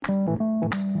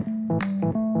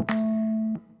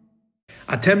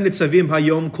Atem nitzavim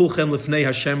hayom kulchem lifnei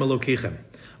Hashem Elokechem,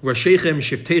 Rashechem,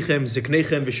 Shiftechem,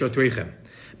 Ziknechem, V'shotrechem,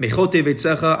 Mechote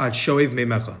Veitzecha ad Shoev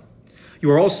Meimecha.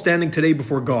 You are all standing today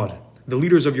before God, the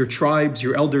leaders of your tribes,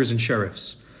 your elders and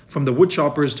sheriffs, from the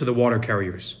woodchoppers to the water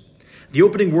carriers. The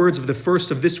opening words of the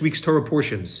first of this week's Torah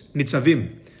portions,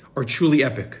 Nitzavim, are truly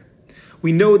epic.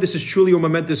 We know this is truly a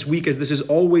momentous week, as this is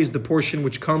always the portion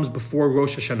which comes before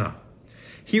Rosh Hashanah.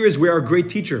 Here is where our great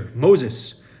teacher,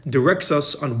 Moses, directs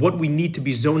us on what we need to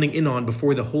be zoning in on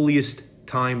before the holiest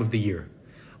time of the year.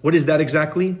 What is that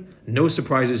exactly? No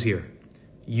surprises here.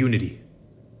 Unity.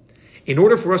 In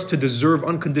order for us to deserve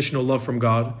unconditional love from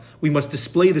God, we must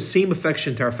display the same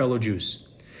affection to our fellow Jews.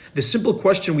 The simple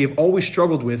question we have always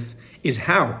struggled with is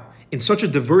how, in such a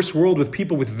diverse world with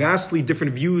people with vastly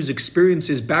different views,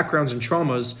 experiences, backgrounds, and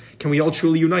traumas, can we all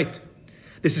truly unite?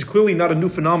 This is clearly not a new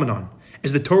phenomenon,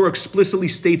 as the Torah explicitly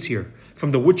states here,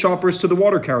 from the woodchoppers to the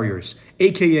water carriers,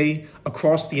 aka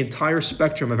across the entire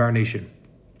spectrum of our nation.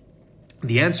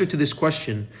 The answer to this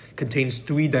question contains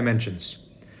three dimensions.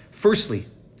 Firstly,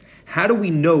 how do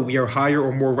we know we are higher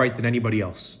or more right than anybody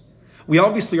else? We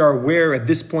obviously are aware at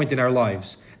this point in our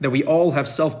lives that we all have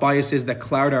self-biases that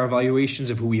cloud our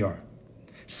evaluations of who we are.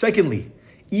 Secondly,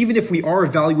 even if we are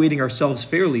evaluating ourselves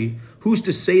fairly, who's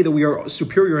to say that we are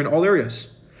superior in all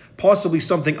areas? Possibly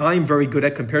something I'm very good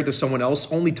at compared to someone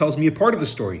else only tells me a part of the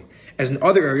story, as in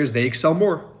other areas they excel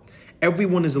more.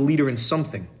 Everyone is a leader in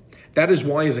something. That is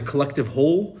why, as a collective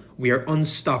whole, we are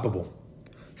unstoppable.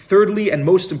 Thirdly, and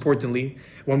most importantly,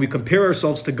 when we compare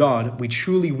ourselves to God, we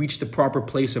truly reach the proper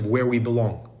place of where we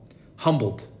belong.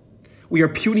 Humbled. We are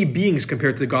puny beings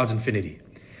compared to God's infinity.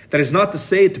 That is not to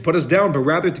say to put us down, but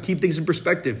rather to keep things in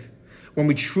perspective. When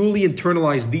we truly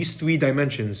internalize these three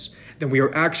dimensions, then we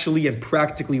are actually and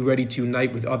practically ready to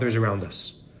unite with others around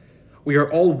us. We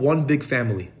are all one big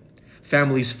family.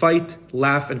 Families fight,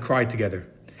 laugh, and cry together.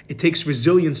 It takes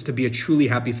resilience to be a truly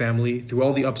happy family through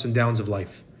all the ups and downs of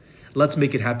life. Let's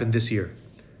make it happen this year.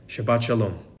 Shabbat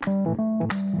Shalom.